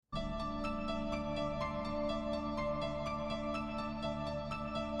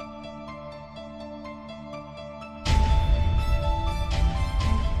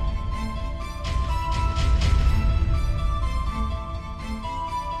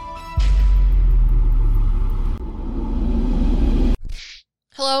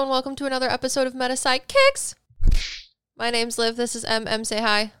Hello and welcome to another episode of Meta Sidekicks. My name's Liv. This is M. Say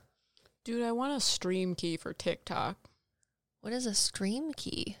hi. Dude, I want a stream key for TikTok. What is a stream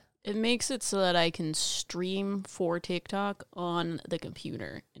key? It makes it so that I can stream for TikTok on the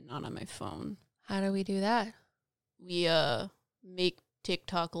computer and not on my phone. How do we do that? We make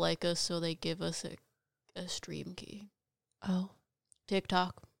TikTok like us, so they give us a stream key. Oh.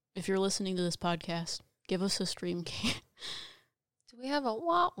 TikTok, if you're listening to this podcast, give us a stream key. Do we have a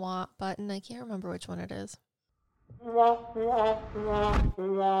wah-wah button? I can't remember which one it is. She pushed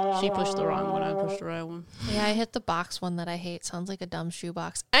the wrong one. I pushed the right one. Yeah, I hit the box one that I hate. Sounds like a dumb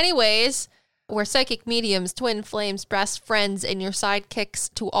shoebox. Anyways, we're psychic mediums, twin flames, best friends, and your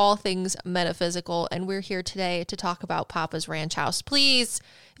sidekicks to all things metaphysical. And we're here today to talk about Papa's Ranch House. Please,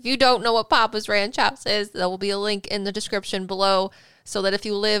 if you don't know what Papa's Ranch House is, there will be a link in the description below so that if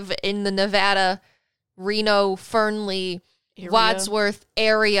you live in the Nevada, Reno, Fernley, Wadsworth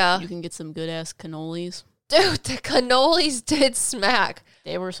area, you can get some good ass cannolis. Dude, the cannolis did smack.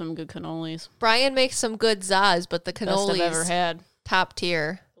 They were some good cannolis. Brian makes some good zaz, but the cannolis best I've ever had. Top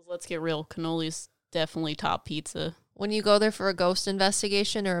tier. Let's get real. Cannolis definitely top pizza. When you go there for a ghost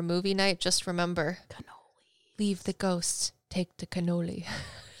investigation or a movie night, just remember, cannoli. Leave the ghosts, take the cannoli.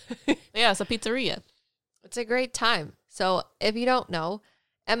 Yeah, it's a pizzeria. It's a great time. So if you don't know,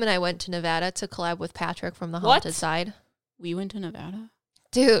 Em and I went to Nevada to collab with Patrick from the Haunted Side. We went to Nevada?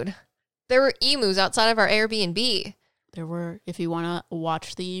 Dude, there were emus outside of our Airbnb. There were. If you want to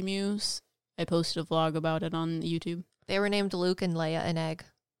watch the emus, I posted a vlog about it on YouTube. They were named Luke and Leia and Egg.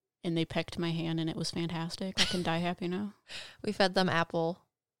 And they pecked my hand, and it was fantastic. I can die happy now. We fed them apple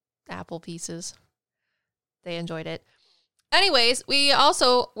pieces. They enjoyed it. Anyways, we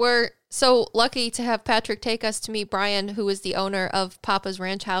also were so lucky to have Patrick take us to meet Brian, who is the owner of Papa's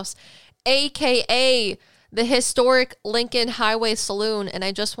Ranch House, a.k.a. the historic Lincoln Highway Saloon. And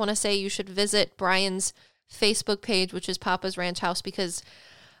I just want to say you should visit Brian's Facebook page, which is Papa's Ranch House, because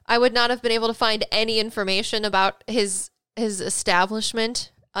I would not have been able to find any information about his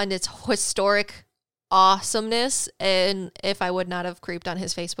establishment and its historic awesomeness, and if I would not have creeped on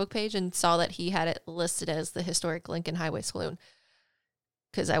his Facebook page and saw that he had it listed as the historic Lincoln Highway Saloon,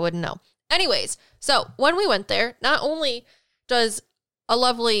 because I wouldn't know. Anyways, so when we went there, not only does a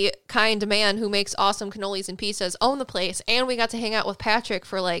lovely, kind man who makes awesome cannolis and pizzas own the place, and we got to hang out with Patrick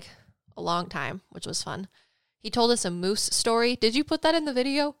for like a long time, which was fun. He told us a moose story. Did you put that in the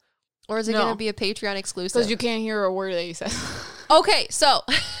video? Or is it going to be a Patreon exclusive? Because you can't hear a word that he says. Okay, so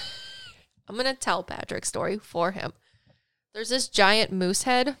I'm going to tell Patrick's story for him. There's this giant moose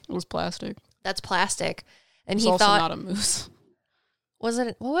head. It was plastic. That's plastic. And it's he also thought... not a moose. What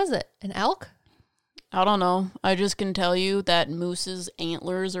was it? An elk? I don't know. I just can tell you that moose's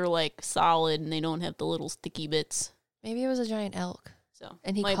antlers are like solid and they don't have the little sticky bits. Maybe it was a giant elk. So,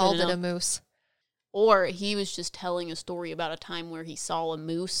 and he called it a moose. Or he was just telling a story about a time where he saw a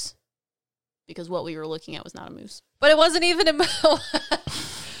moose, because what we were looking at was not a moose. But it wasn't even a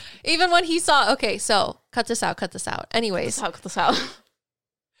moose. Even when he saw... Okay, so cut this out. Anyways. Cut this out.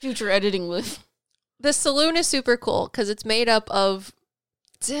 Future editing with. The saloon is super cool because it's made up of...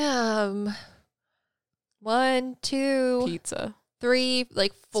 One, two... Pizza. Three,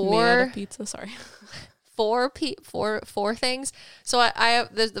 like four... It's made out of pizza, sorry. Four things. So I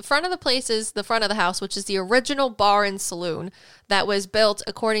have the front of the place is the front of the house, which is the original bar and saloon that was built,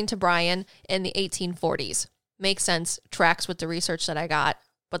 according to Brian, in the 1840s. Makes sense. Tracks with the research that I got.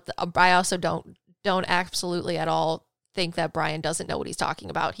 But I also don't absolutely at all think that Brian doesn't know what he's talking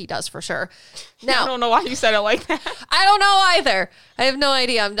about. He does for sure. Now, I don't know why you said it like that. I don't know either. I have no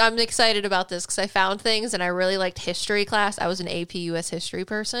idea. I'm excited about this because I found things and I really liked history class. I was an AP US history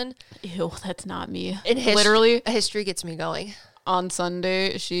person. Ew, that's not me. Literally, history gets me going. On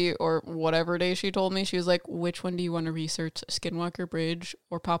Sunday, or whatever day she told me, she was like, which one do you want to research, Skinwalker Bridge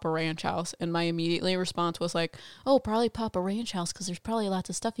or Papa Ranch House? And my immediately response was like, oh, probably Papa Ranch House, because there's probably lots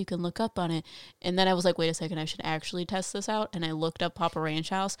of stuff you can look up on it. And then I was like, wait a second, I should actually test this out. And I looked up Papa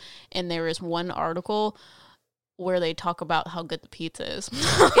Ranch House, and there is one article where they talk about how good the pizza is.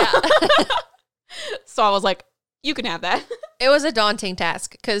 Yeah. So I was like, you can have that. It was a daunting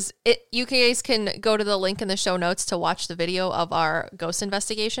task because you guys can go to the link in the show notes to watch the video of our ghost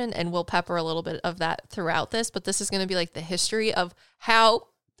investigation, and we'll pepper a little bit of that throughout this. But this is going to be like the history of how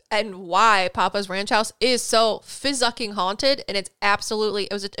and why Papa's Ranch House is so fizzucking haunted. And it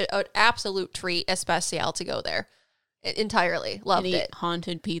was an absolute treat, especial to go there entirely. Loved it.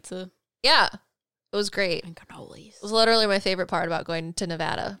 Haunted pizza. Yeah. It was great. And cannolis. It was literally my favorite part about going to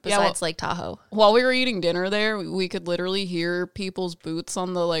Nevada, besides Lake Tahoe. While we were eating dinner there, we could literally hear people's boots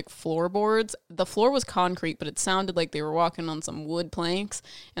on the like floorboards. The floor was concrete, but it sounded like they were walking on some wood planks.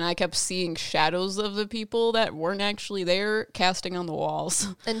 And I kept seeing shadows of the people that weren't actually there casting on the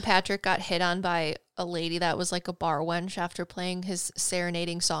walls. And Patrick got hit on by a lady that was like a bar wench after playing his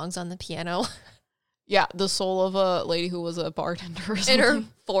serenading songs on the piano. Yeah, the soul of a lady who was a bartender or something. In her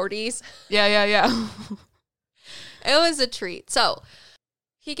 40s. Yeah. It was a treat. So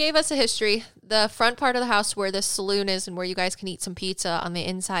he gave us a history. The front part of the house where the saloon is and where you guys can eat some pizza on the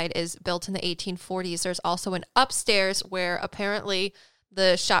inside is built in the 1840s. There's also an upstairs where apparently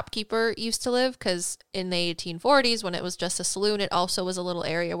the shopkeeper used to live, because in the 1840s, when it was just a saloon, it also was a little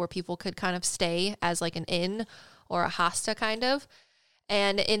area where people could kind of stay as like an inn or a hosta kind of.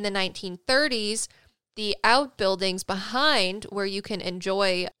 And in the 1930s, the outbuildings behind where you can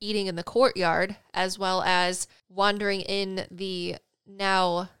enjoy eating in the courtyard, as well as wandering in the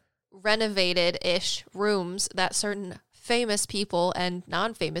now renovated-ish rooms that certain famous people and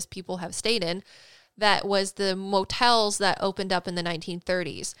non-famous people have stayed in, that was the motels that opened up in the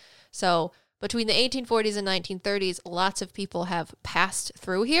 1930s. So between the 1840s and 1930s, lots of people have passed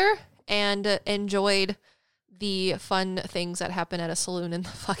through here and enjoyed the fun things that happen at a saloon in the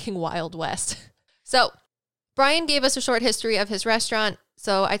fucking Wild West. So Brian gave us a short history of his restaurant.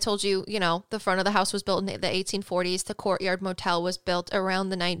 So I told you, the front of the house was built in the 1840s. The Courtyard Motel was built around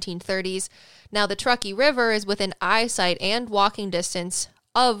the 1930s. Now the Truckee River is within eyesight and walking distance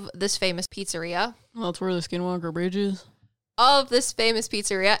of this famous pizzeria. Well, that's where the Skinwalker Bridge is. Of this famous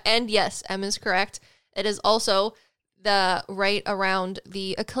pizzeria. And yes, Emma's correct. It is also the right around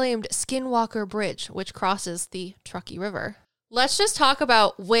the acclaimed Skinwalker Bridge, which crosses the Truckee River. Let's just talk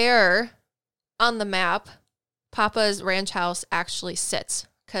about where on the map Papa's Ranch House actually sits,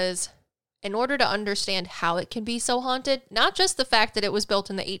 because in order to understand how it can be so haunted, not just the fact that it was built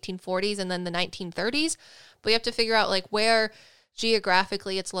in the 1840s and then the 1930s, but you have to figure out like where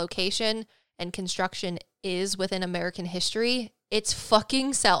geographically its location and construction is within American history. It's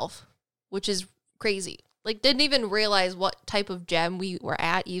fucking self, which is crazy. Like, didn't even realize what type of gem we were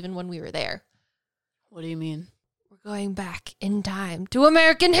at even when we were there. What do you mean? We're going back in time to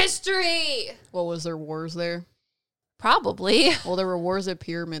American history. What, was there wars there? Probably. Well, there were wars at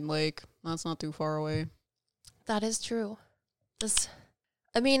Pyramid Lake. That's not too far away. That is true.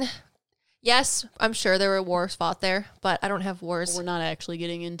 Yes, I'm sure there were wars fought there, but I don't have wars. We're not actually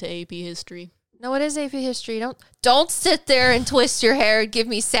getting into AP history. No, it is AP history. Don't sit there and twist your hair and give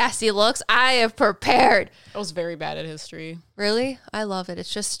me sassy looks. I have prepared. I was very bad at history. Really? I love it.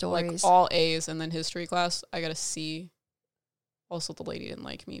 It's just stories. Like all A's, and then history class, I got a C. Also, the lady didn't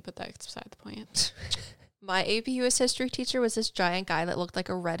like me, but that's beside the point. My AP US history teacher was this giant guy that looked like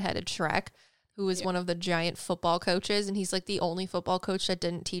a redheaded Shrek, who was one of the giant football coaches, and he's like the only football coach that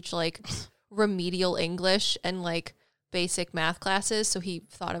didn't teach like remedial English and like basic math classes, so he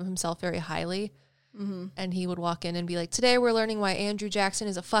thought of himself very highly. Mm-hmm. And he would walk in and be like, today we're learning why Andrew Jackson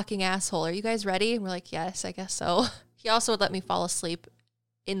is a fucking asshole. Are you guys ready? And we're like, yes, I guess so. He also would let me fall asleep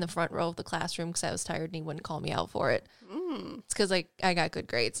in the front row of the classroom because I was tired and he wouldn't call me out for it. It's because I got good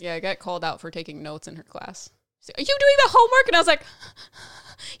grades. Yeah, I got called out for taking notes in her class. She's like, are you doing the homework? And I was like,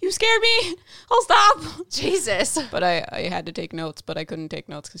 you scared me. I'll stop. Jesus. But I had to take notes, but I couldn't take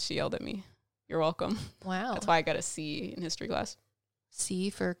notes because she yelled at me. You're welcome. Wow. That's why I got a C in history class. C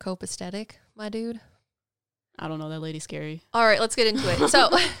for copacetic, my dude. I don't know. That lady's scary. All right, let's get into it. So,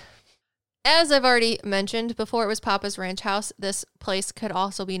 as I've already mentioned, before it was Papa's Ranch House, this place could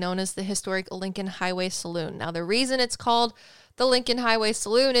also be known as the historic Lincoln Highway Saloon. Now, the reason it's called the Lincoln Highway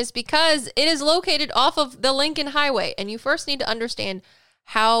Saloon is because it is located off of the Lincoln Highway, and you first need to understand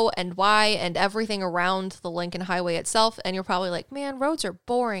how and why and everything around the Lincoln Highway itself, and you're probably like, man, roads are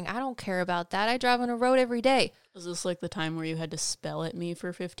boring. I don't care about that. I drive on a road every day. Was this like the time where you had to spell at me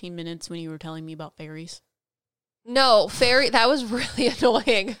for 15 minutes when you were telling me about ferries? No, ferry, that was really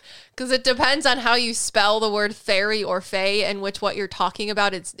annoying because it depends on how you spell the word ferry or fay, and what you're talking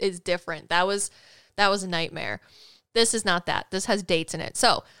about is different. That was a nightmare. This is not that. This has dates in it.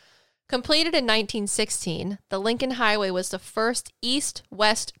 So, completed in 1916, the Lincoln Highway was the first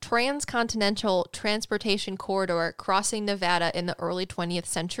east-west transcontinental transportation corridor crossing Nevada in the early 20th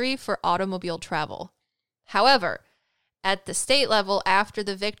century for automobile travel. However, at the state level, after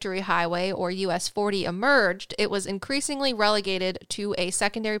the Victory Highway, or US 40, emerged, it was increasingly relegated to a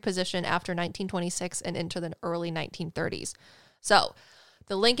secondary position after 1926 and into the early 1930s. So,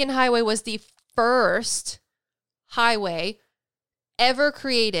 the Lincoln Highway was the first highway ever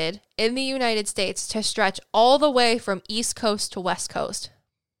created in the United States to stretch all the way from East Coast to West Coast.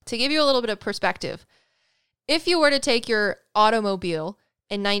 to give you a little bit of perspective, if you were to take your automobile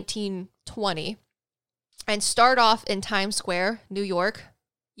in 1920 and start off in Times Square, New York,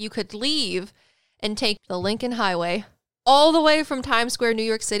 you could leave and take the Lincoln Highway all the way from Times Square, New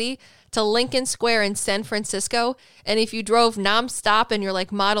York City to Lincoln Square in San Francisco. And if you drove nonstop in your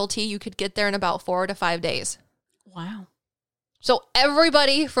like Model T, you could get there in about 4 to 5 days. Wow. So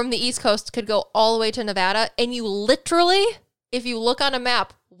everybody from the East Coast could go all the way to Nevada. And you literally, if you look on a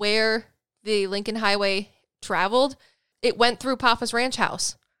map where the Lincoln Highway traveled, it went through Papa's Ranch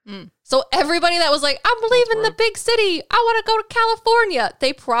House. So everybody that was like, I'm leaving the big city, I want to go to California,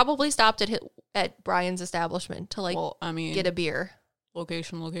 they probably stopped at Brian's establishment to get a beer.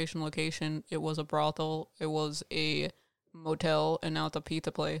 Location. It was a brothel. It was a motel, and now it's a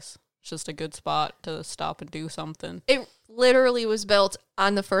pizza place. It's just a good spot to stop and do something. It literally was built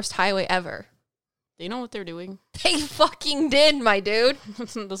on the first highway ever. They know what they're doing. They fucking did, my dude.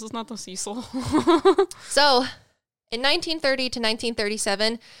 This is not the Cecil. So, in 1930 to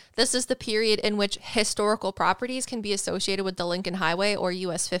 1937, this is the period in which historical properties can be associated with the Lincoln Highway or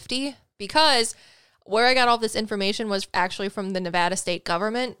US 50, because where I got all this information was actually from the Nevada state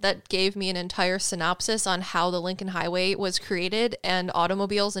government that gave me an entire synopsis on how the Lincoln Highway was created, and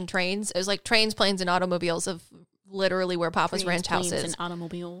automobiles and trains. It was like trains, planes, and automobiles of literally where Papa's Ranch House is. And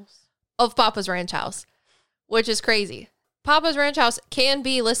automobiles. Of Papa's Ranch House, which is crazy. Papa's Ranch House can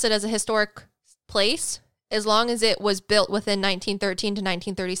be listed as a historic place as long as it was built within 1913 to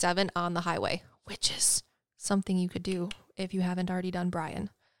 1937 on the highway, which is something you could do if you haven't already done, Brian.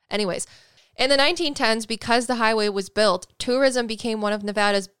 Anyways, in the 1910s, because the highway was built, tourism became one of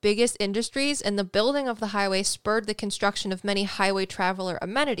Nevada's biggest industries, and the building of the highway spurred the construction of many highway traveler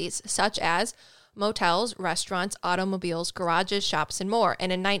amenities, such as motels, restaurants, automobiles, garages, shops, and more. And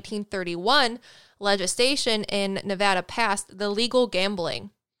in 1931, legislation in Nevada passed the legal gambling,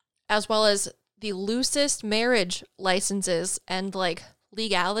 as well as the loosest marriage licenses and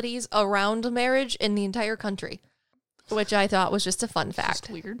legalities around marriage in the entire country, which I thought was just a fun fact.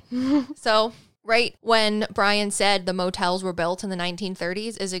 Just weird. So right when Brian said the motels were built in the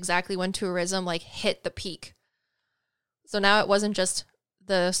 1930s is exactly when tourism hit the peak. So now it wasn't just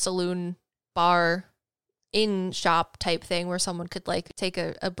the saloon bar in shop type thing where someone could take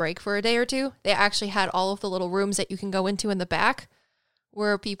a break for a day or two. They actually had all of the little rooms that you can go into in the back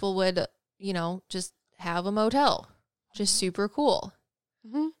where people would, just have a motel. Just super cool.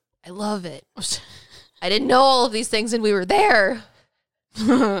 Mm-hmm. I love it. I didn't know all of these things and we were there.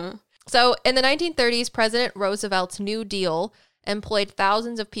 So in the 1930s, President Roosevelt's New Deal employed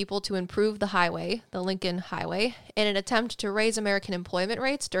thousands of people to improve the highway, the Lincoln Highway, in an attempt to raise American employment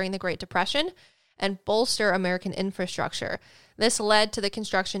rates during the Great Depression and bolster American infrastructure. This led to the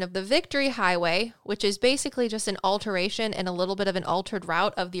construction of the Victory Highway, which is basically just an alteration and a little bit of an altered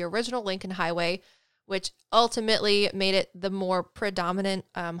route of the original Lincoln Highway, which ultimately made it the more predominant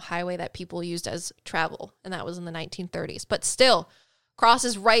highway that people used as travel, and that was in the 1930s. But still,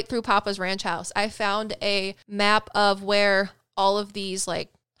 crosses right through Papa's Ranch House. I found a map of where all of these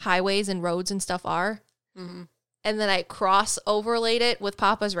highways and roads and stuff are, and then I overlaid it with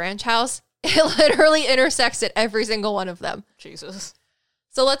Papa's Ranch House. It literally intersects at every single one of them. Jesus.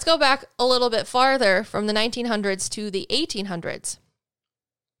 So let's go back a little bit farther from the 1900s to the 1800s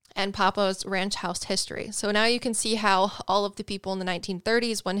and Papa's Ranch House history. So now you can see how all of the people in the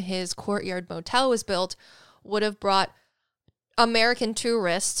 1930s, when his Courtyard Motel was built, would have brought American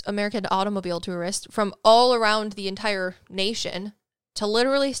tourists, American automobile tourists from all around the entire nation to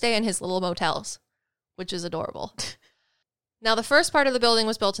literally stay in his little motels, which is adorable. Now, the first part of the building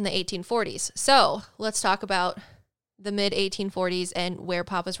was built in the 1840s. So let's talk about the mid-1840s and where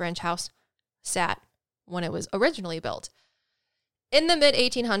Papa's Ranch House sat when it was originally built. In the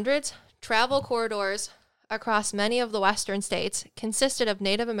mid-1800s, travel corridors across many of the western states consisted of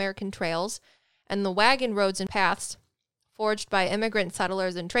Native American trails and the wagon roads and paths forged by immigrant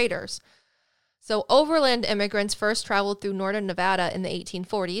settlers and traders. So overland immigrants first traveled through northern Nevada in the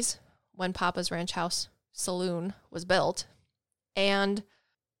 1840s when Papa's Ranch House Saloon was built, and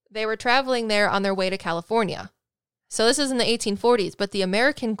they were traveling there on their way to California. So this is in the 1840s, but the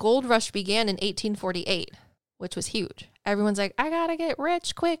American gold rush began in 1848, which was huge. Everyone's like, I gotta get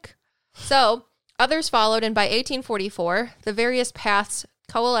rich quick. So others followed, and by 1844, the various paths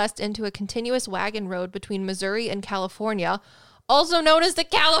coalesced into a continuous wagon road between Missouri and California, also known as the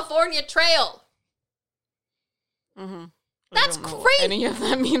California Trail. Mm-hmm. That's crazy. Any of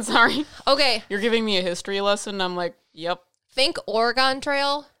that means, sorry. Okay. You're giving me a history lesson. I'm like, yep. Think Oregon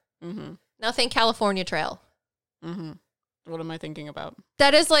Trail. Mm-hmm. Now think California Trail. Mm-hmm. What am I thinking about?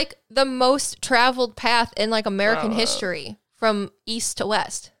 That is the most traveled path in American history from east to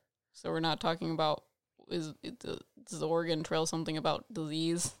west. So we're not talking about, is the Oregon Trail something about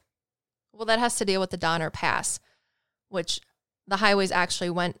disease? Well, that has to deal with the Donner Pass, which the highways actually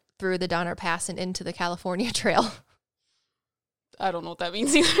went through the Donner Pass and into the California Trail. I don't know what that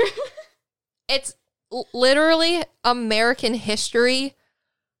means either. It's literally American history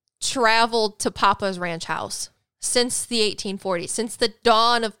traveled to Papa's Ranch House since the 1840s, since the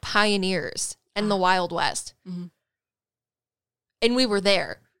dawn of pioneers and the Wild West. Mm-hmm. And we were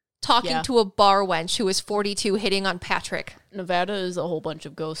there talking to a bar wench who was 42 hitting on Patrick. Nevada is a whole bunch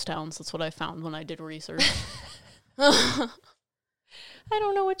of ghost towns. That's what I found when I did research. I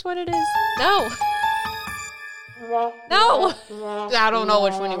don't know which one it is. No. No. I don't know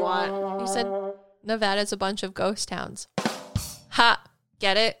which one you want. You said Nevada's a bunch of ghost towns. Ha.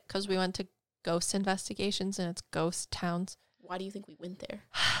 Get it? Because we went to ghost investigations and it's ghost towns. Why do you think we went there?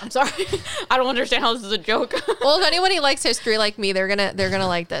 I'm sorry. I don't understand how this is a joke. Well, if anybody likes history like me, they're gonna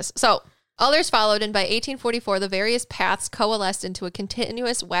like this. So others followed, and by 1844, the various paths coalesced into a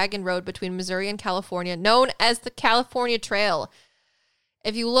continuous wagon road between Missouri and California, known as the California Trail.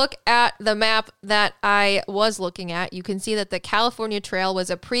 If you look at the map that I was looking at, you can see that the California Trail was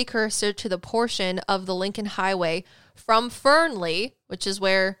a precursor to the portion of the Lincoln Highway from Fernley, which is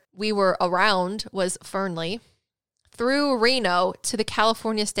where we were around, was Fernley, through Reno to the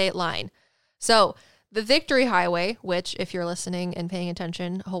California state line. So the Victory Highway, which, if you're listening and paying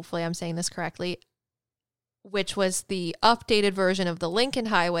attention, hopefully I'm saying this correctly, which was the updated version of the Lincoln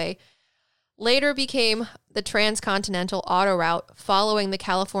Highway, later became the Transcontinental Auto Route following the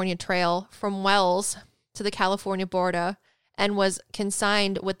California Trail from Wells to the California border, and was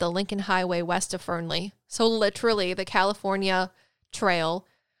consigned with the Lincoln Highway west of Fernley. So literally the California Trail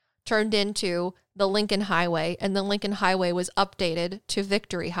turned into the Lincoln Highway, and the Lincoln Highway was updated to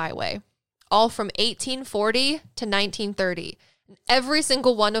Victory Highway, all from 1840 to 1930. And every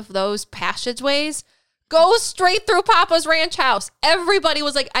single one of those passageways goes straight through Papa's Ranch House. Everybody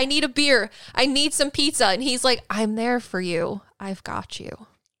was like, I need a beer. I need some pizza. And he's like, I'm there for you. I've got you.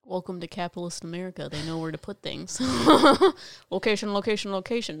 Welcome to capitalist America. They know where to put things. Location, location,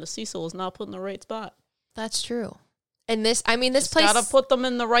 location. The Cecil is not put in the right spot. That's true. And this place... Gotta put them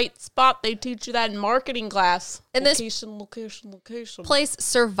in the right spot. They teach you that in marketing class. And location, location. Place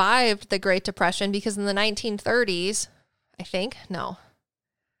survived the Great Depression because in the 1930s, I think, no.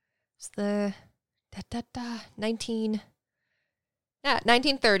 It's the...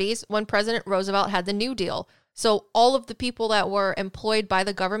 1930s, when President Roosevelt had the New Deal. So all of the people that were employed by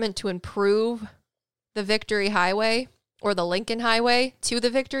the government to improve the Victory Highway or the Lincoln Highway to the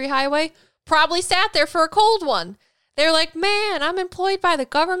Victory Highway probably sat there for a cold one. They're like, man, I'm employed by the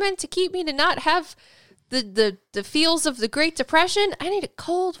government to keep me to not have the feels of the Great Depression. I need a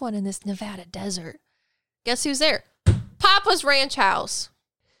cold one in this Nevada desert. Guess who's there? Papa's Ranch House.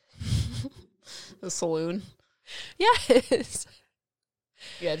 The saloon. Yes.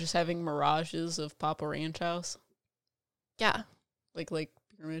 Yeah, just having mirages of Papa Ranch House. Yeah. Like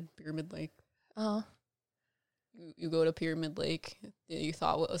Pyramid Lake. Oh. You go to Pyramid Lake, you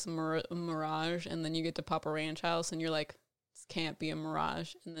thought it was a mirage, and then you get to Papa Ranch House, and you're like, this can't be a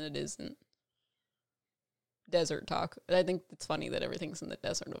mirage, and then it isn't. Desert talk. I think it's funny that everything's in the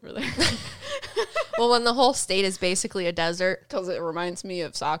desert over there. Well, when the whole state is basically a desert. Because it reminds me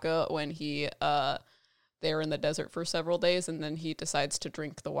of Sokka when they're in the desert for several days, and then he decides to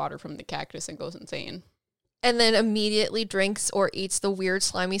drink the water from the cactus and goes insane. And then immediately drinks or eats the weird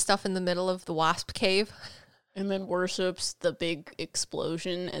slimy stuff in the middle of the wasp cave. And then worships the big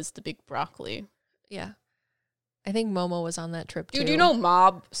explosion as the big broccoli. Yeah. I think Momo was on that trip, too. Dude, you know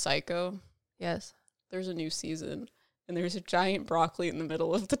Mob Psycho? Yes. There's a new season, and there's a giant broccoli in the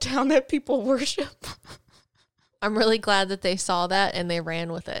middle of the town that people worship. I'm really glad that they saw that and they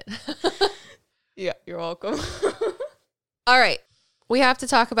ran with it. Yeah, you're welcome. All right. We have to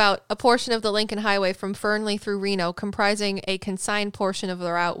talk about a portion of the Lincoln Highway from Fernley through Reno, comprising a consigned portion of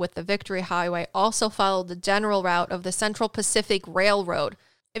the route with the Victory Highway, also followed the general route of the Central Pacific Railroad.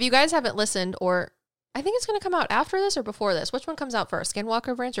 If you guys haven't listened, or I think it's going to come out after this or before this, which one comes out first,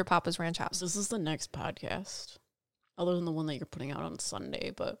 Skinwalker Ranch or Papa's Ranch House? This is the next podcast, other than the one that you're putting out on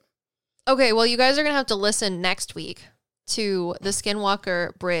Sunday, but... Okay, well, you guys are going to have to listen next week to the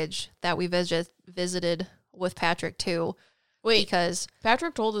Skinwalker Bridge that we visited with Patrick, too. Wait, because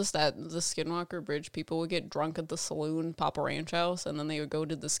Patrick told us that the Skinwalker Bridge, people would get drunk at the saloon, Papa Ranch House, and then they would go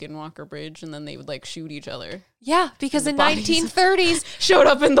to the Skinwalker Bridge, and then they would, like, shoot each other. Yeah, because in 1930s... showed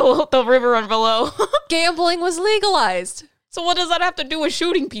up in the river on below. Gambling was legalized. So what does that have to do with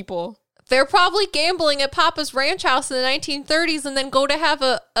shooting people? They're probably gambling at Papa's Ranch House in the 1930s and then go to have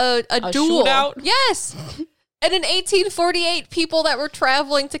a duel. Shootout? Yes. And in 1848, people that were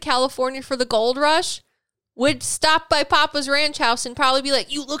traveling to California for the gold rush would stop by Papa's Ranch House and probably be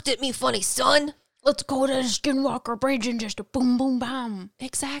like, you looked at me funny, son. Let's go to the Skinwalker Bridge and just a boom, boom, bam.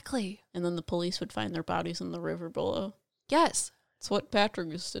 Exactly. And then the police would find their bodies in the river below. Yes. It's what Patrick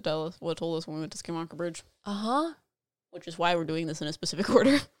used to tell us, what told us when we went to Skinwalker Bridge. Uh-huh. Which is why we're doing this in a specific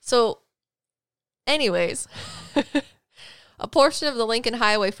order. So, anyways, a portion of the Lincoln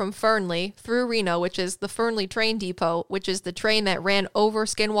Highway from Fernley through Reno, which is the Fernley train depot, which is the train that ran over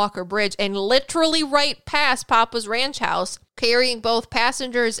Skinwalker Bridge and literally right past Papa's Ranch House, carrying both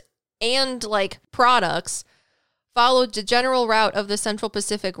passengers and like products, followed the general route of the Central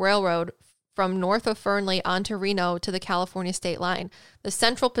Pacific Railroad from north of Fernley onto Reno to the California state line. The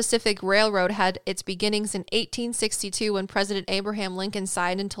Central Pacific Railroad had its beginnings in 1862 when President Abraham Lincoln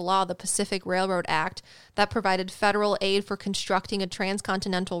signed into law the Pacific Railroad Act that provided federal aid for constructing a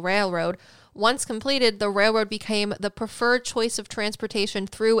transcontinental railroad. Once completed, the railroad became the preferred choice of transportation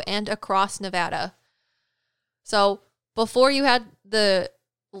through and across Nevada. So before you had the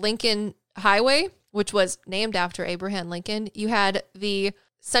Lincoln Highway, which was named after Abraham Lincoln, you had the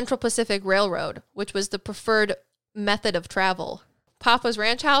Central Pacific Railroad, which was the preferred method of travel. Papa's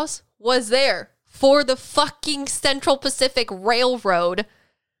Ranch House was there for the fucking Central Pacific Railroad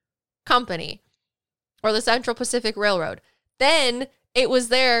Company, or the Central Pacific Railroad. Then it was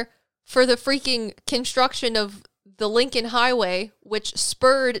there for the freaking construction of the Lincoln Highway, which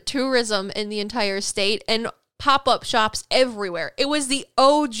spurred tourism in the entire state and pop-up shops everywhere. It was the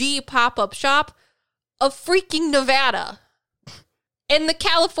OG pop-up shop of freaking Nevada. And the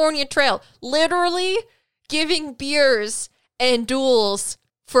California Trail, literally giving beers and duels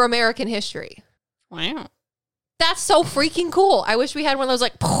for American history. Wow. That's so freaking cool. I wish we had one of those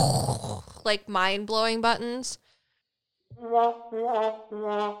like mind-blowing buttons. You're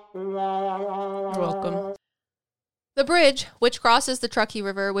welcome. The bridge, which crosses the Truckee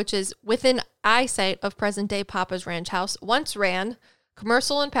River, which is within eyesight of present-day Papa's Ranch House, once ran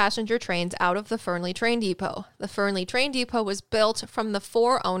commercial and passenger trains out of the Fernley Train Depot. The Fernley Train Depot was built from the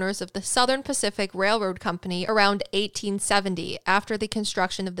four owners of the Southern Pacific Railroad Company around 1870 after the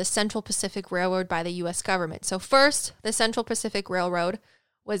construction of the Central Pacific Railroad by the U.S. government. So first, the Central Pacific Railroad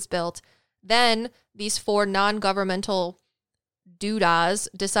was built. Then these four non-governmental doodahs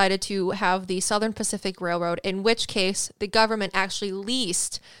decided to have the Southern Pacific Railroad, in which case the government actually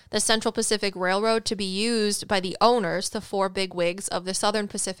leased the Central Pacific Railroad to be used by the owners, the four bigwigs of the Southern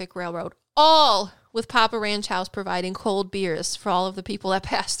Pacific Railroad, all with Papa Ranch House providing cold beers for all of the people that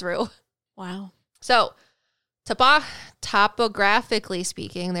passed through. Wow. So, topographically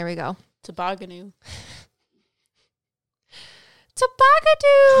speaking, there we go. Tobogganoo.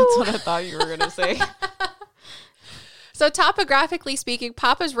 Tobagadoo! That's what I thought you were going to say. So topographically speaking,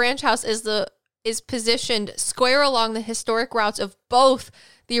 Papa's Ranch House is positioned square along the historic routes of both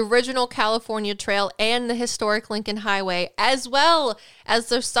the original California Trail and the historic Lincoln Highway, as well as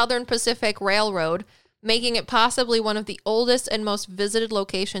the Southern Pacific Railroad, making it possibly one of the oldest and most visited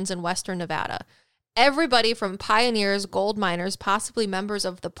locations in western Nevada. Everybody from pioneers, gold miners, possibly members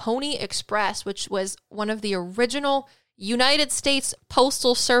of the Pony Express, which was one of the original United States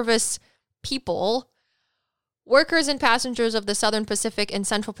Postal Service people, workers and passengers of the Southern Pacific and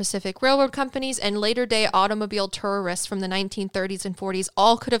Central Pacific Railroad companies, and later-day automobile tourists from the 1930s and 40s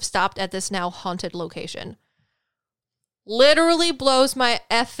all could have stopped at this now haunted location. Literally blows my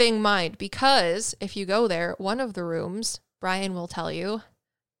effing mind, because if you go there, one of the rooms, Brian will tell you,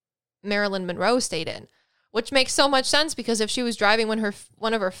 Marilyn Monroe stayed in, which makes so much sense because if she was driving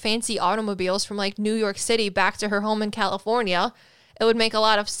one of her fancy automobiles from like New York City back to her home in California, it would make a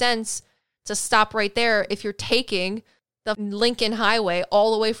lot of sense to stop right there if you're taking the Lincoln Highway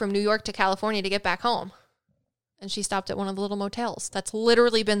all the way from New York to California to get back home. And she stopped at one of the little motels that's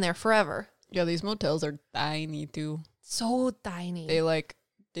literally been there forever. Yeah, these motels are tiny too. So tiny. They like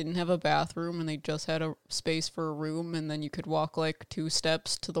didn't have a bathroom and they just had a space for a room, and then you could walk like 2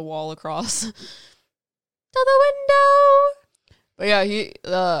 steps to the wall across. To the window. But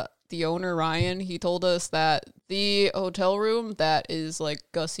yeah, the owner, Ryan, he told us that the hotel room that is like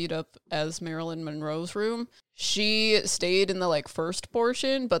gussied up as Marilyn Monroe's room, she stayed in the like first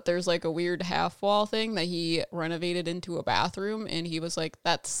portion, but there's like a weird half wall thing that he renovated into a bathroom, and he was like,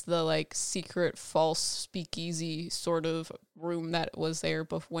 that's the like secret false speakeasy sort of room that was there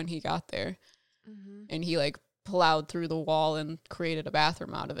when he got there. Mm-hmm. And he like plowed through the wall and created a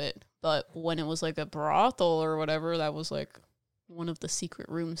bathroom out of it. But when it was like a brothel or whatever, that was like one of the secret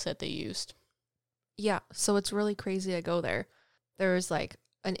rooms that they used. Yeah, so it's really crazy to go there. There's like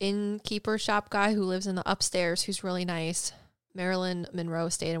an innkeeper shop guy who lives in the upstairs who's really nice. Marilyn Monroe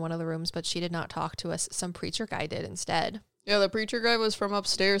stayed in one of the rooms, but she did not talk to us. Some preacher guy did instead. Yeah, the preacher guy was from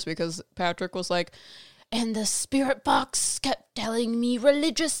upstairs because Patrick was like, and the spirit box kept telling me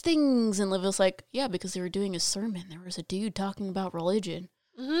religious things. And Liv was like, yeah, because they were doing a sermon. There was a dude talking about religion.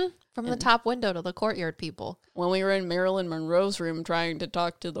 Mm-hmm. From the top window to the courtyard people. When we were in Marilyn Monroe's room trying to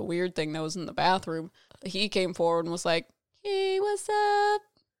talk to the weird thing that was in the bathroom, he came forward and was like, hey, what's up?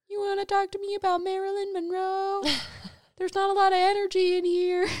 You want to talk to me about Marilyn Monroe? There's not a lot of energy in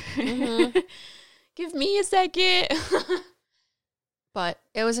here. Mm-hmm. Give me a second. But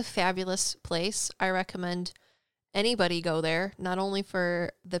it was a fabulous place. I recommend anybody go there, not only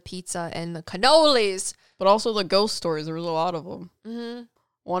for the pizza and the cannolis, but also the ghost stories. There was a lot of them. Mm-hmm.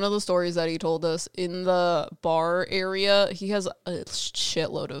 One of the stories that he told us in the bar area, he has a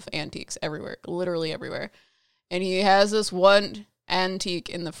shitload of antiques everywhere, literally everywhere. And he has this one antique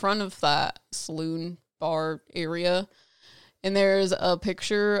in the front of that saloon bar area. And there's a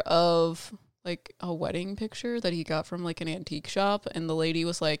picture of like a wedding picture that he got from like an antique shop. And the lady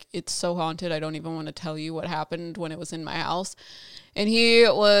was like, it's so haunted. I don't even want to tell you what happened when it was in my house. And he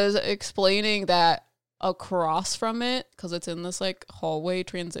was explaining that across from it, because it's in this like hallway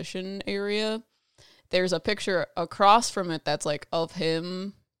transition area, there's a picture across from it that's like of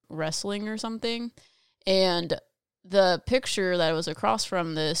him wrestling or something. And the picture that was across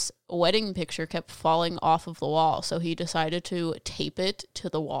from this wedding picture kept falling off of the wall. So he decided to tape it to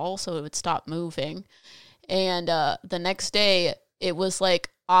the wall so it would stop moving. And the next day, it was like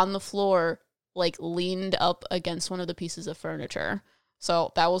on the floor, like leaned up against one of the pieces of furniture.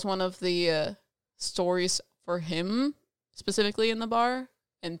 So that was one of the stories for him, specifically in the bar.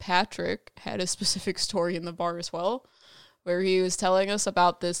 And Patrick had a specific story in the bar as well, where he was telling us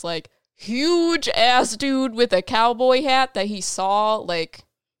about this like huge ass dude with a cowboy hat that he saw like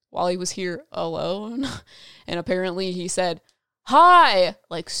while he was here alone. And apparently he said, hi,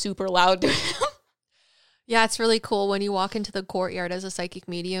 like super loud to him. Yeah, it's really cool. When you walk into the courtyard as a psychic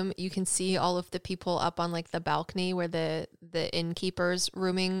medium, you can see all of the people up on like the balcony where the innkeeper's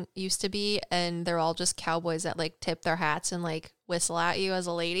rooming used to be. And they're all just cowboys that like tip their hats and like whistle at you as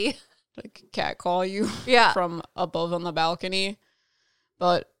a lady. Like catcall you yeah, from above on the balcony.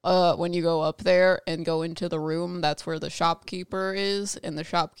 But when you go up there and go into the room, that's where the shopkeeper is. And the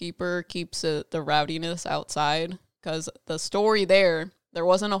shopkeeper keeps the rowdiness outside. Because the story there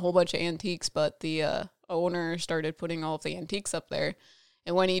wasn't a whole bunch of antiques, but the owner started putting all of the antiques up there.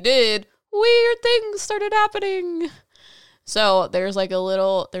 And when he did, weird things started happening. So there's like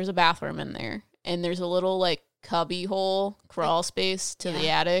there's a bathroom in there. And there's a little like cubby hole crawl space to the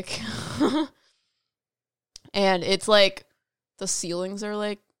attic. And it's like, the ceilings are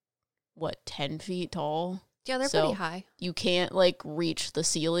like, 10 feet tall? Yeah, they're pretty high. You can't like reach the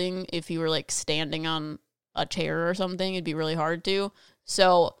ceiling if you were like standing on a chair or something. It'd be really hard to.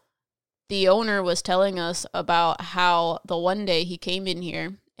 So the owner was telling us about how the one day he came in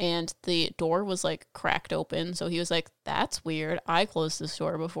here and the door was like cracked open. So he was like, that's weird. I closed this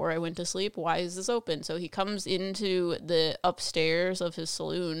door before I went to sleep. Why is this open? So he comes into the upstairs of his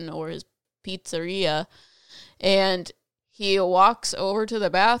saloon or his pizzeria, and he walks over to the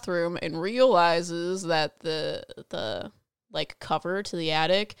bathroom and realizes that the like cover to the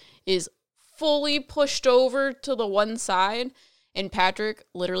attic is fully pushed over to the one side. And Patrick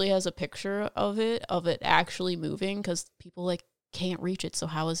literally has a picture of it actually moving, because people like can't reach it. So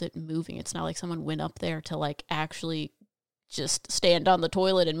how is it moving? It's not like someone went up there to like actually just stand on the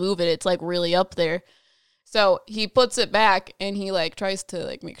toilet and move it. It's like really up there. So he puts it back and he like tries to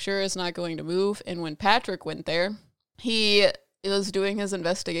like make sure it's not going to move. And when Patrick went there, he was doing his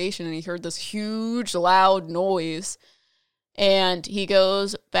investigation and he heard this huge loud noise. And he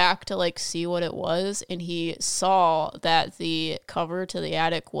goes back to like see what it was, and he saw that the cover to the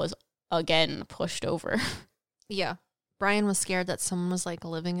attic was again pushed over. Yeah. Brian was scared that someone was like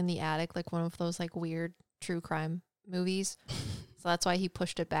living in the attic, like one of those like weird true crime movies. So that's why he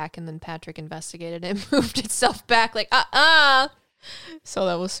pushed it back, and then Patrick investigated it and moved itself back like, So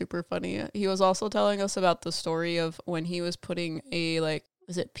that was super funny. He was also telling us about the story of when he was putting a like,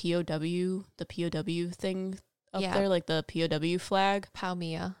 was it POW? The POW thing up there, like the POW flag.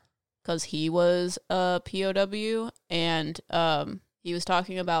 Paumia. Because he was a POW, and he was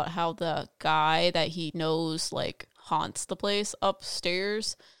talking about how the guy that he knows like haunts the place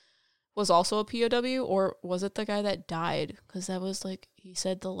upstairs was also a POW, or was it the guy that died? Because that was like, he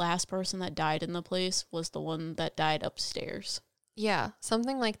said the last person that died in the place was the one that died upstairs. Yeah,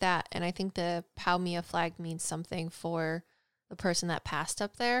 something like that. And I think the Paumia flag means something for the person that passed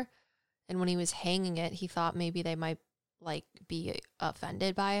up there. And when he was hanging it, he thought maybe they might like be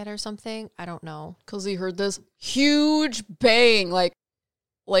offended by it or something. I don't know. Because he heard this huge bang, like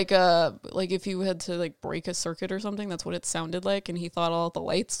if you had to like break a circuit or something, that's what it sounded like. And he thought all the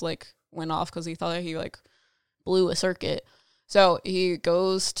lights like went off because he thought that he like blew a circuit. So he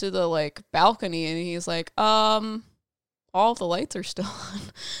goes to the like balcony and he's like, all the lights are still on.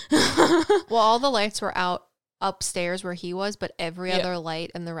 Well, all the lights were out upstairs where he was, but every other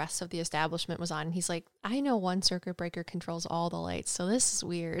light in the rest of the establishment was on. And he's like, I know one circuit breaker controls all the lights, so this is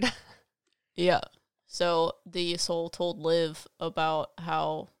weird. Yeah. So the soul told Liv about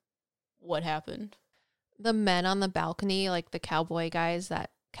what happened. The men on the balcony, like the cowboy guys that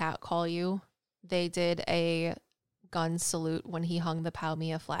call you, they did a gun salute when he hung the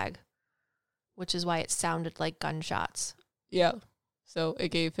Palmia flag, which is why it sounded like gunshots. Yeah. So it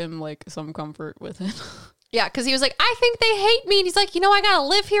gave him like some comfort with it. Yeah, because he was like, I think they hate me. And he's like, I got to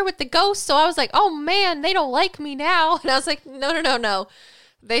live here with the ghosts. So I was like, oh, man, they don't like me now. And I was like, no.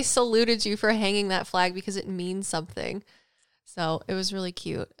 They saluted you for hanging that flag because it means something. So it was really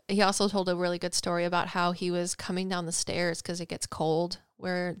cute. He also told a really good story about how he was coming down the stairs because it gets cold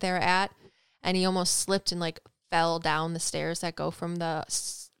where they're at. And he almost slipped and like fell down the stairs that go from the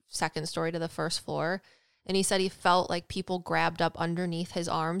second story to the first floor. And he said he felt like people grabbed up underneath his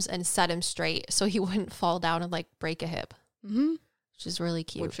arms and set him straight so he wouldn't fall down and like break a hip. Mm-hmm. Which is really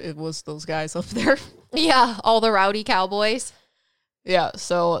cute. Which it was those guys up there. Yeah, all the rowdy cowboys. Yeah,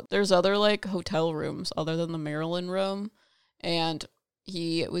 so there's other like hotel rooms other than the Maryland room. And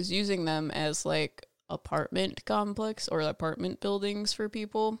he was using them as like apartment complex or apartment buildings for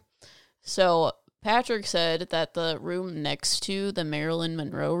people. So Patrick said that the room next to the Marilyn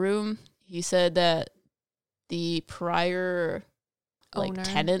Monroe room, he said that the prior like Owner.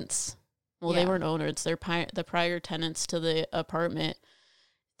 tenants, well, they weren't owners, they're the prior tenants to the apartment,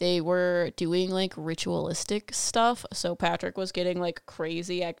 they were doing like ritualistic stuff. So Patrick was getting like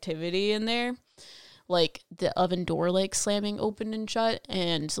crazy activity in there, like the oven door like slamming open and shut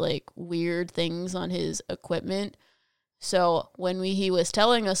and like weird things on his equipment. So when he was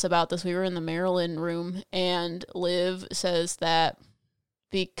telling us about this, we were in the Maryland room, and Liv says that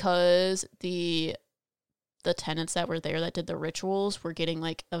because the tenants that were there that did the rituals were getting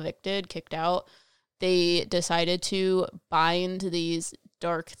like evicted, kicked out, they decided to bind these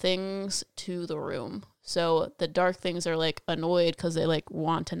dark things to the room. So the dark things are like annoyed because they like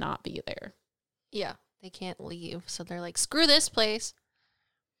want to not be there. Yeah, they can't leave. So they're like, screw this place.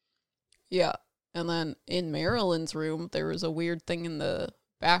 Yeah. And then in Marilyn's room, there was a weird thing in the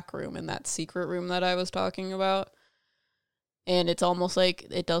back room, in that secret room that I was talking about. And it's almost like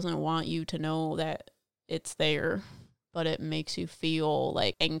it doesn't want you to know that it's there, but it makes you feel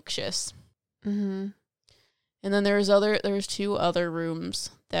like anxious. Mm-hmm. And then there's two other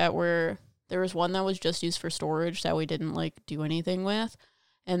rooms there was one that was just used for storage that we didn't like do anything with.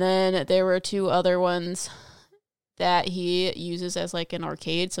 And then there were two other ones that he uses as like an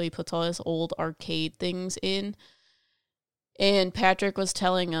arcade. So he puts all his old arcade things in. And Patrick was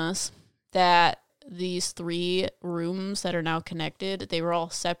telling us that these 3 rooms that are now connected, they were all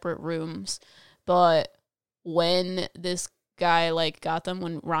separate rooms. But when this guy like got them,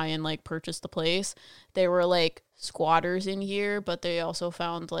 when Ryan like purchased the place, they were like squatters in here, but they also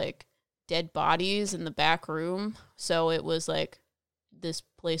found like dead bodies in the back room. So it was like this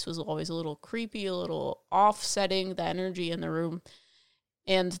place was always a little creepy, a little offsetting the energy in the room.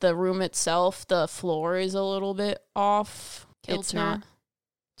 And the room itself, the floor is a little bit off. It's not.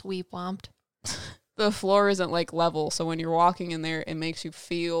 It's weep-womped. The floor isn't like level, so when you're walking in there, it makes you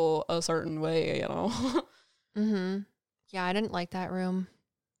feel a certain way, you know? Mm-hmm. Yeah, I didn't like that room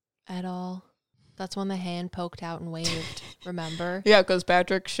at all. That's when the hand poked out and waved, remember? Yeah, because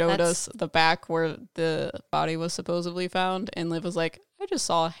Patrick showed us the back where the body was supposedly found, and Liv was like, I just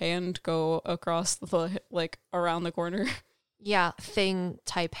saw a hand go across the, like, around the corner. Yeah, thing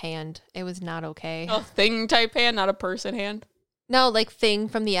type hand. It was not okay. A thing type hand, not a person hand? No, like Thing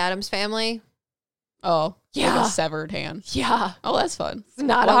from the Addams Family. Oh, yeah. Like a severed hand. Yeah. Oh, that's fun. It's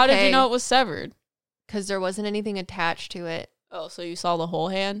not well, okay. How did you know it was severed? Because there wasn't anything attached to it. Oh, so you saw the whole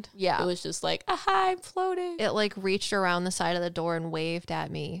hand? Yeah. It was just like, aha, I'm floating. It like reached around the side of the door and waved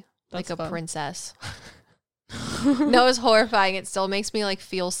at me That's like a fun. princess. No, it was horrifying. It still makes me like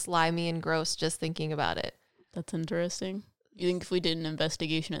feel slimy and gross just thinking about it. That's interesting. You think if we did an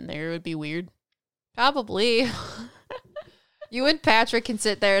investigation in there, it would be weird? Probably. You and Patrick can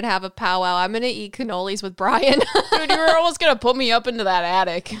sit there and have a powwow. I'm going to eat cannolis with Brian. Dude, you were almost going to put me up into that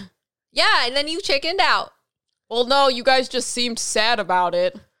attic. Yeah, and then you chickened out. Well, no, you guys just seemed sad about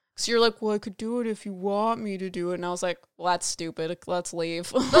it. So you're like, well, I could do it if you want me to do it. And I was like, well, that's stupid. Let's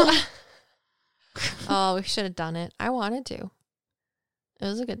leave. Oh, we should have done it. I wanted to. It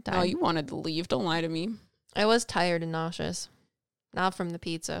was a good time. Oh, you wanted to leave. Don't lie to me. I was tired and nauseous. Not from the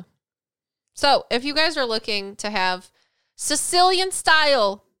pizza. So, if you guys are looking to have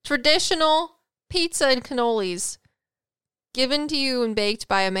Sicilian-style, traditional pizza and cannolis given to you and baked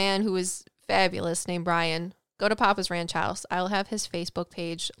by a man who is fabulous named Brian, go to Papa's Ranch House. I'll have his Facebook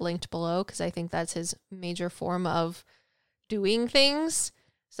page linked below because I think that's his major form of doing things.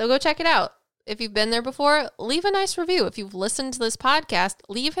 So go check it out. If you've been there before, leave a nice review. If you've listened to this podcast,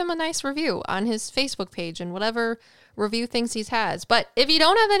 leave him a nice review on his Facebook page and whatever review things he has. But if you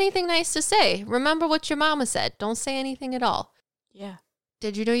don't have anything nice to say, remember what your mama said. Don't say anything at all. Yeah.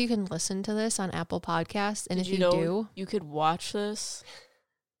 Did you know you can listen to this on Apple Podcasts? And if you do, you could watch this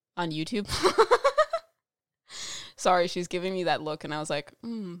on YouTube. Sorry, she's giving me that look, and I was like,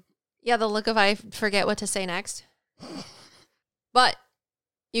 Yeah, the look of I forget what to say next. But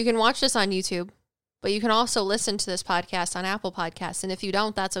you can watch this on YouTube, but you can also listen to this podcast on Apple Podcasts. And if you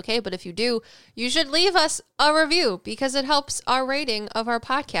don't, that's okay. But if you do, you should leave us a review because it helps our rating of our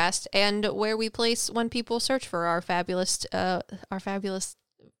podcast and where we place when people search for our fabulous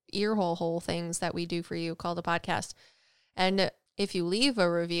ear hole things that we do for you called a podcast. And if you leave a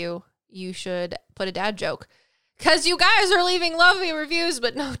review, you should put a dad joke. Because you guys are leaving lovely reviews,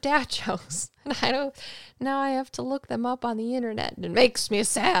 but no dad jokes. And now I have to look them up on the internet. And it makes me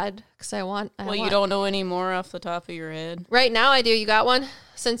sad because you don't know any more off the top of your head? Right now I do. You got one?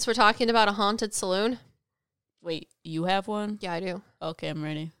 Since we're talking about a haunted saloon. Wait, you have one? Yeah, I do. Okay, I'm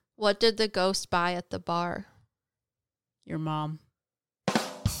ready. What did the ghost buy at the bar? Your mom.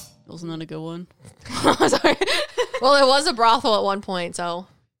 Wasn't that a good one? Sorry. Well, it was a brothel at one point, so.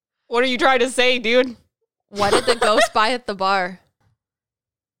 What are you trying to say, dude? What did the ghost buy at the bar?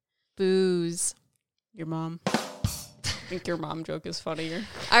 Booze. Your mom. I think your mom joke is funnier.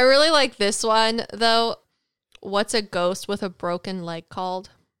 I really like this one, though. What's a ghost with a broken leg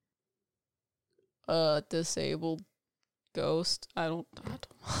called? Disabled ghost. I don't.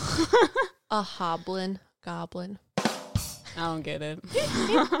 A hoblin goblin. I don't get it.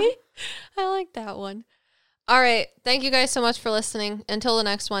 I like that one. All right. Thank you guys so much for listening. Until the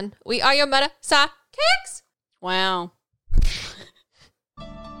next one, we are your meta sidekicks. Wow.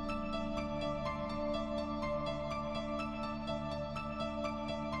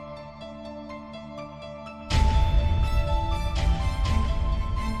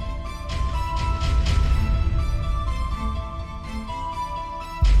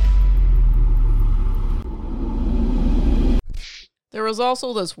 There was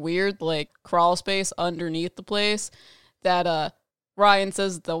also this weird, crawl space underneath the place that, Ryan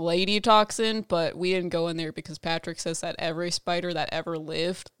says the lady talks in, but we didn't go in there because Patrick says that every spider that ever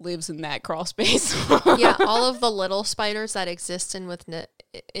lived lives in that crawl space. Yeah, all of the little spiders that exist in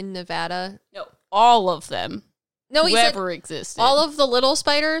Nevada. No, all of them. No, whoever existed. All of the little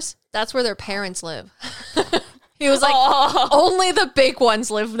spiders, that's where their parents live. He was like, only the big ones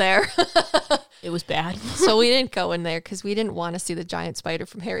live there. It was bad. So we didn't go in there because we didn't want to see the giant spider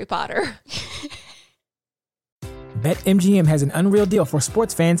from Harry Potter. BetMGM has an unreal deal for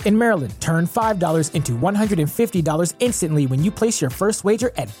sports fans in Maryland. Turn $5 into $150 instantly when you place your first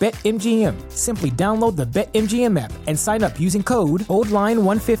wager at BetMGM. Simply download the BetMGM app and sign up using code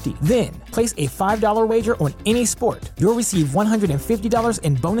OldLine150. Then, place a $5 wager on any sport. You'll receive $150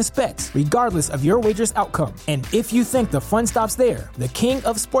 in bonus bets, regardless of your wager's outcome. And if you think the fun stops there, the king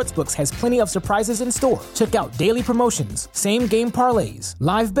of sportsbooks has plenty of surprises in store. Check out daily promotions, same-game parlays,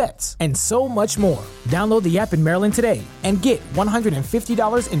 live bets, and so much more. Download the app in Maryland today and get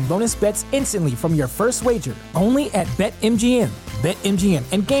 $150 in bonus bets instantly from your first wager. Only at BetMGM. BetMGM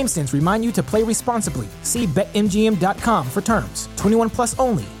and GameSense remind you to play responsibly. See BetMGM.com for terms. 21 plus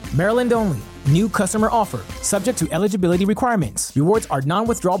only. Maryland only. New customer offer. Subject to eligibility requirements. Rewards are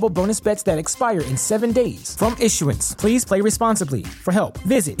non-withdrawable bonus bets that expire in 7 days. From issuance, please play responsibly. For help,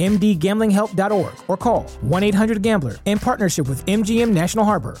 visit mdgamblinghelp.org or call 1-800-GAMBLER in partnership with MGM National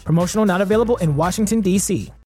Harbor. Promotional not available in Washington, D.C.